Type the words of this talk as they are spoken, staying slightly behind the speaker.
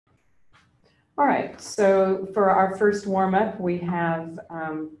All right, so for our first warm-up, we have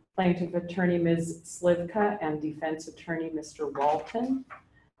plaintiff attorney Ms. Slivka and defense attorney Mr. Walton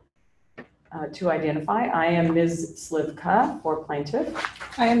to identify. I am Ms. Slivka for plaintiff.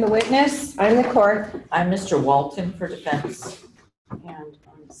 I am the witness. I'm the court. I'm Mr. Walton for defense. And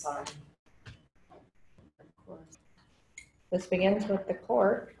I'm sorry. This begins with the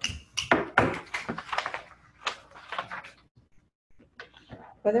court.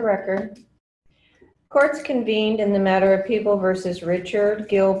 For the record, court's convened in the matter of People versus Richard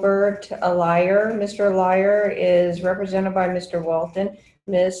Gilbert Alier. Mr. Alier is represented by Mr. Walton.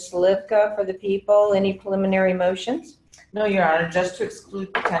 Ms. Slivka for the people. Any preliminary motions? No, Your Honor, just to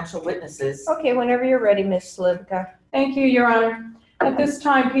exclude potential witnesses. Okay, whenever you're ready, Ms. Slivka. Thank you, Your Honor. At this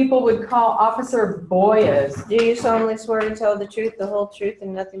time, people would call Officer Boyes. Do you solemnly swear to tell the truth, the whole truth,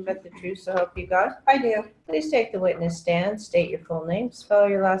 and nothing but the truth, so help you God? I do. Please take the witness stand, state your full name, spell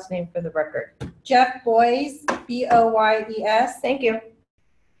your last name for the record. Jeff Boyes, B-O-Y-E-S. Thank you.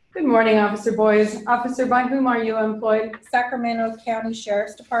 Good morning, Officer Boyes. Officer, by whom are you employed? Sacramento County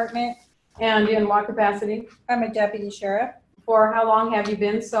Sheriff's Department. And in what capacity? I'm a deputy sheriff. For how long have you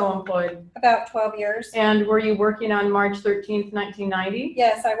been so employed? About 12 years. And were you working on March 13th, 1990?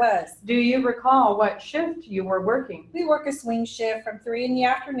 Yes, I was. Do you recall what shift you were working? We work a swing shift from 3 in the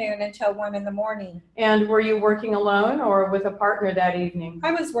afternoon until 1 in the morning. And were you working alone or with a partner that evening?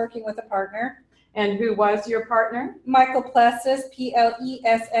 I was working with a partner. And who was your partner? Michael Plessas,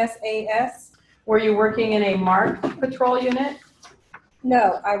 P-L-E-S-S-A-S. Were you working in a marked patrol unit?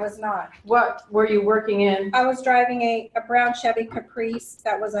 No, I was not. What were you working in? I was driving a brown Chevy Caprice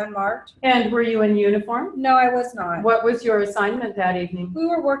that was unmarked. And were you in uniform? No, I was not. What was your assignment that evening? We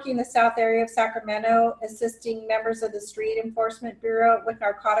were working the south area of Sacramento, assisting members of the Street Enforcement Bureau with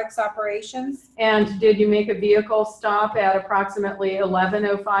narcotics operations. And did you make a vehicle stop at approximately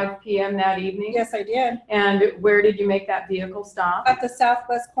 11:05 p.m. that evening? Yes, I did. And where did you make that vehicle stop? At the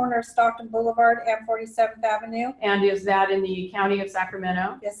southwest corner of Stockton Boulevard and 47th Avenue. And is that in the county of Sacramento?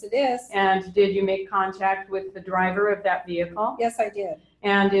 Yes, it is. And did you make contact with the driver of that vehicle? Yes, I did.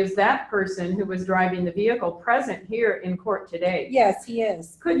 And is that person who was driving the vehicle present here in court today? Yes, he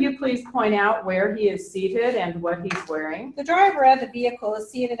is. Could you please point out where he is seated and what he's wearing? The driver of the vehicle is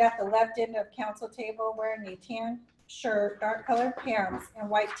seated at the left end of counsel table wearing a tan shirt, dark colored pants, and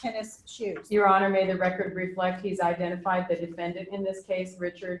white tennis shoes. Your Honor, may the record reflect he's identified the defendant in this case,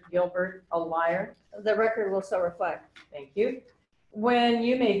 Richard Gilbert Alier. The record will so reflect. Thank you. When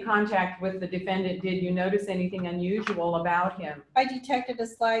you made contact with the defendant, did you notice anything unusual about him? I detected a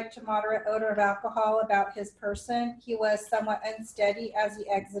slight to moderate odor of alcohol about his person. He was somewhat unsteady as he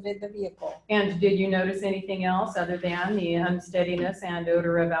exited the vehicle. And did you notice anything else other than the unsteadiness and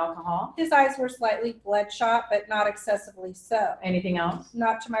odor of alcohol? His eyes were slightly bloodshot, but not excessively so. Anything else?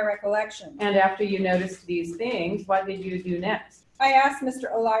 Not to my recollection. And after you noticed these things, what did you do next? I asked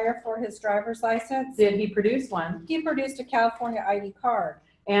Mr. Alier for his driver's license. Did he produce one? He produced a California ID card.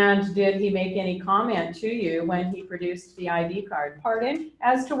 And did he make any comment to you when he produced the ID card? Pardon?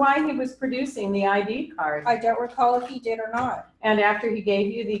 As to why he was producing the ID card? I don't recall if he did or not. And after he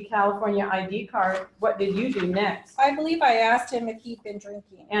gave you the California ID card, what did you do next? I believe I asked him if he'd been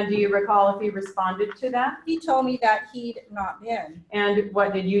drinking. And do you recall if he responded to that? He told me that he'd not been. And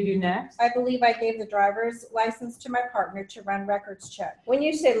what did you do next? I believe I gave the driver's license to my partner to run records check. When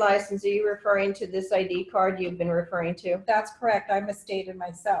you say license, are you referring to this ID card you've been referring to? That's correct. I misstated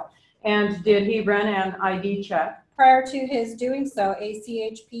myself. And did he run an ID check? Prior to his doing so, a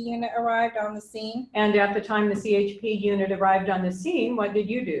CHP unit arrived on the scene. And at the time the CHP unit arrived on the scene, what did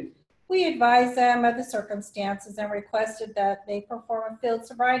you do? We advised them of the circumstances and requested that they perform a field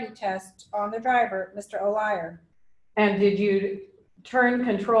sobriety test on the driver, Mr. Alier. And did you turn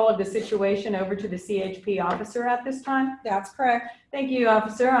control of the situation over to the CHP officer at this time? That's correct. Thank you,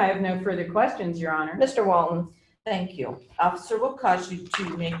 officer. I have no further questions, Your Honor. Mr. Walton. Thank you. Officer, what caused you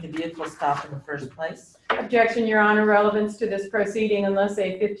to make the vehicle stop in the first place? Objection, Your Honor. Relevance to this proceeding unless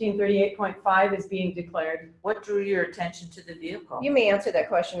a 1538.5 is being declared. What drew your attention to the vehicle? You may answer that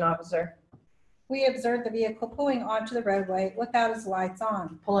question, officer. We observed the vehicle pulling onto the roadway without his lights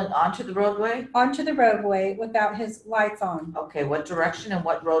on. Pulling onto the roadway? Onto the roadway without his lights on. Okay, what direction and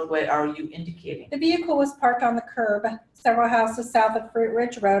what roadway are you indicating? The vehicle was parked on the curb several houses south of Fruit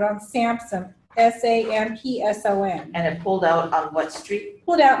Ridge Road on Sampson, S-A-M-P-S-O-N. And it pulled out on what street?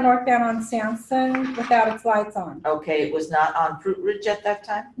 Pulled out northbound on Sampson without its lights on. Okay, it was not on Fruit Ridge at that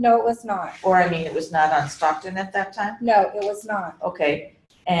time? No, it was not. Or I mean, it was not on Stockton at that time? No, it was not. Okay,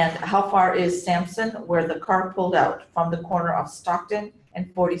 and how far is Sampson where the car pulled out from the corner of Stockton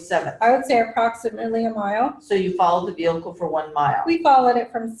and 47th. I would say approximately a mile. So you followed the vehicle for 1 mile. We followed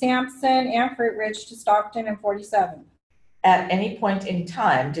it from Sampson and Fruit Ridge to Stockton and 47th. At any point in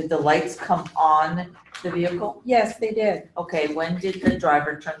time, did the lights come on the vehicle? Yes, they did. Okay, when did the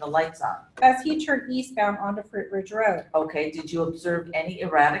driver turn the lights on? As he turned eastbound onto Fruit Ridge Road. Okay, did you observe any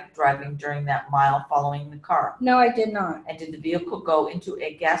erratic driving during that mile following the car? No, I did not. And did the vehicle go into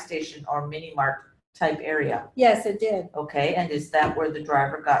a gas station or mini mart type area? Yes, it did. Okay, and is that where the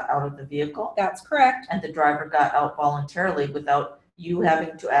driver got out of the vehicle? That's correct. And the driver got out voluntarily without you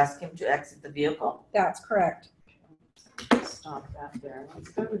having to ask him to exit the vehicle? That's correct. Stop that there. Let's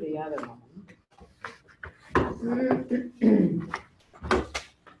go to the other one.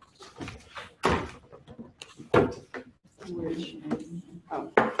 Which,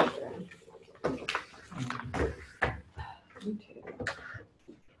 oh, okay. Okay.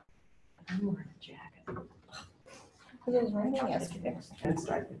 I'm wearing a jacket. It was raining yesterday. That's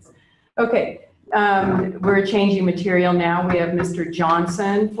right. Okay, we're changing material now. We have Mr.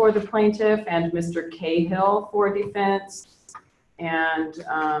 Johnson for the plaintiff and Mr. Cahill for defense. And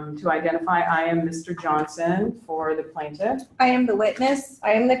to identify, I am Mr. Johnson for the plaintiff. I am the witness.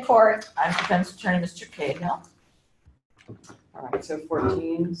 I am the court. I'm defense attorney, Mr. Cahill. All right, so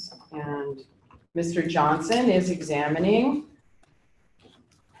 14s, and Mr. Johnson is examining.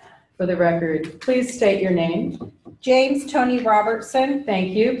 For the record, please state your name. James Tony Robertson.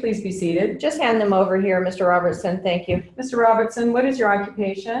 Thank you. Please be seated. Just hand them over here, Mr. Robertson. Thank you. Mr. Robertson, what is your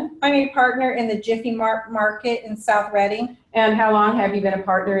occupation? I'm a partner in the Jiffy Mart Market in South Reading And how long have you been a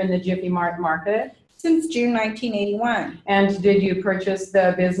partner in the Jiffy Mart market? since June 1981. And did you purchase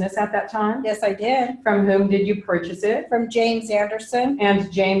the business at that time? Yes, I did. From whom did you purchase it? From James Anderson.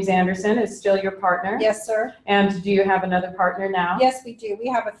 And James Anderson is still your partner? Yes, sir. And do you have another partner now? Yes, we do. We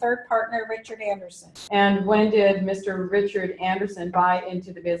have a third partner, Richard Anderson. And when did Mr. Richard Anderson buy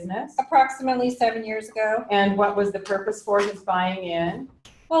into the business? Approximately 7 years ago. And what was the purpose for his buying in?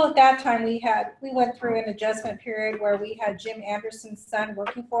 Well, at that time, we went through an adjustment period where we had Jim Anderson's son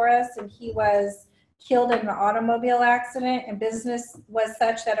working for us, and he was killed in an automobile accident, and business was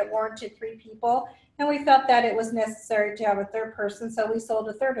such that it warranted 3 people. And we felt that it was necessary to have a third person, so we sold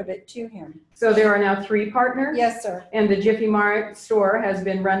a third of it to him. So there are now 3 partners? Yes, sir. And the Jiffy Mart store has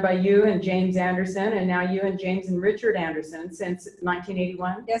been run by you and James Anderson, and now you and James and Richard Anderson since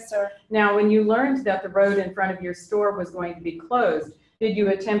 1981? Yes, sir. Now, when you learned that the road in front of your store was going to be closed, did you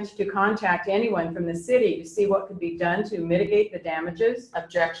attempt to contact anyone from the city to see what could be done to mitigate the damages?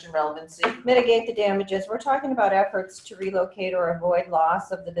 Objection, relevancy. Mitigate the damages. We're talking about efforts to relocate or avoid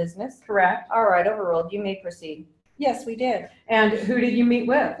loss of the business. Correct. All right, overruled. You may proceed. Yes, we did. And who did you meet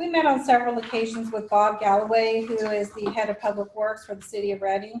with? We met on several occasions with Bob Galloway, who is the head of public works for the city of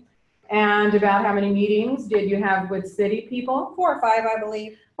Reading. And about how many meetings did you have with city people? 4 or 5, I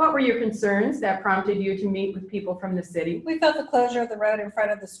believe. What were your concerns that prompted you to meet with people from the city? We felt the closure of the road in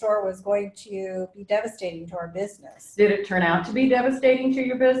front of the store was going to be devastating to our business. Did it turn out to be devastating to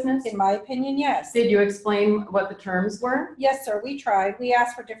your business? In my opinion, yes. Did you explain what the terms were? Yes, sir, we tried. We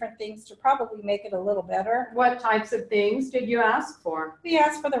asked for different things to probably make it a little better. What types of things did you ask for? We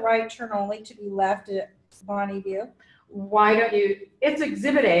asked for the right turn only to be left at Bonnie View. Why don't you, it's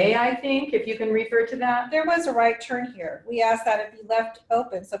Exhibit A, I think, if you can refer to that. There was a right turn here. We asked that it be left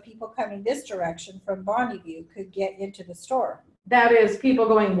open so people coming this direction from Bonnie View could get into the store. That is people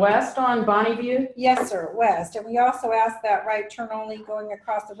going west on Bonnie View? Yes, sir, west. And we also asked that right turn only going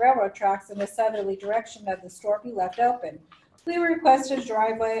across the railroad tracks in the southerly direction of the store be left open. We requested a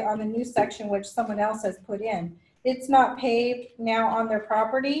driveway on the new section which someone else has put in. It's not paved now on their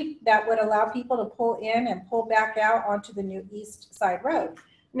property. That would allow people to pull in and pull back out onto the new east side road.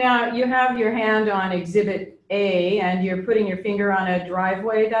 Now, you have your hand on Exhibit A and you're putting your finger on a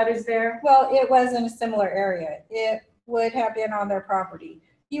driveway that is there? Well, it was in a similar area. It would have been on their property.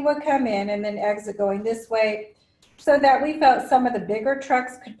 You would come in and then exit going this way so that we felt some of the bigger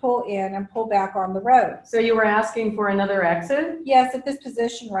trucks could pull in and pull back on the road. So you were asking for another exit? Yes, at this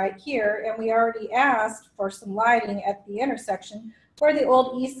position right here, and we already asked for some lighting at the intersection where the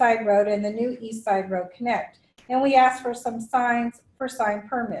old east side road and the new east side road connect. And we asked for some signs for sign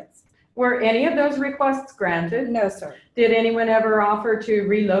permits. Were any of those requests granted? No, sir. Did anyone ever offer to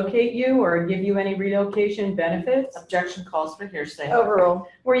relocate you or give you any relocation benefits? Objection calls for hearsay. Overruled.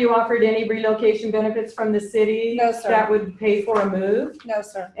 Were you offered any relocation benefits from the city? No, sir. That would pay for a move No,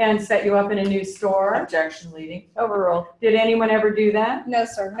 sir. and set you up in a new store? Objection, leading. Overruled. Did anyone ever do that? No,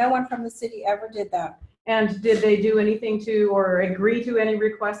 sir. No one from the city ever did that. And did they do anything to or agree to any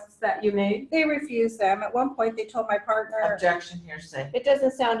requests that you made? They refused them. At one point, they told my partner, Objection, hearsay. It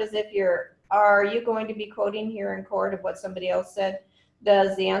doesn't sound as if are you going to be quoting here in court of what somebody else said?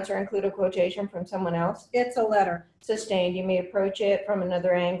 Does the answer include a quotation from someone else? It's a letter. Sustained. You may approach it from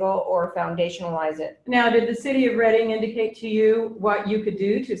another angle or foundationalize it. Now, did the city of Reading indicate to you what you could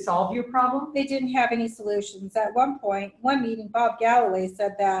do to solve your problem? They didn't have any solutions. At one point, one meeting, Bob Galloway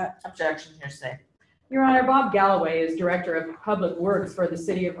said that Objection, hearsay. Your Honor, Bob Galloway is Director of Public Works for the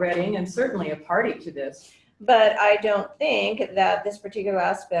city of Reading and certainly a party to this. But I don't think that this particular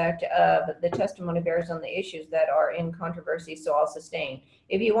aspect of the testimony bears on the issues that are in controversy, so I'll sustain.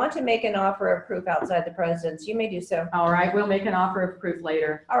 If you want to make an offer of proof outside the precedence, you may do so. All right, we'll make an offer of proof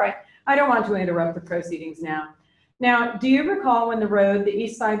later. All right. I don't want to interrupt the proceedings now. Now, do you recall when the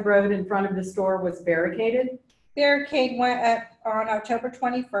east side road in front of the store was barricaded? barricade went up on October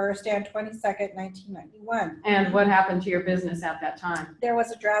 21st and 22nd, 1991. And what happened to your business at that time? There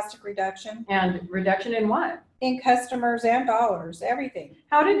was a drastic reduction And reduction in what? in customers and dollars, everything.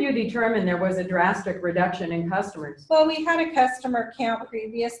 How did you determine there was a drastic reduction in customers? Well, we had a customer count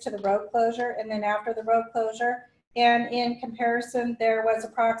previous to the road closure and then after the road closure. And in comparison, there was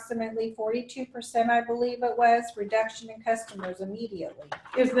approximately 42%, I believe it was, reduction in customers immediately.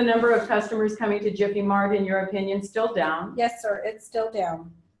 Is the number of customers coming to Jiffy Mart, in your opinion, still down? Yes, sir, it's still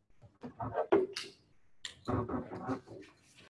down.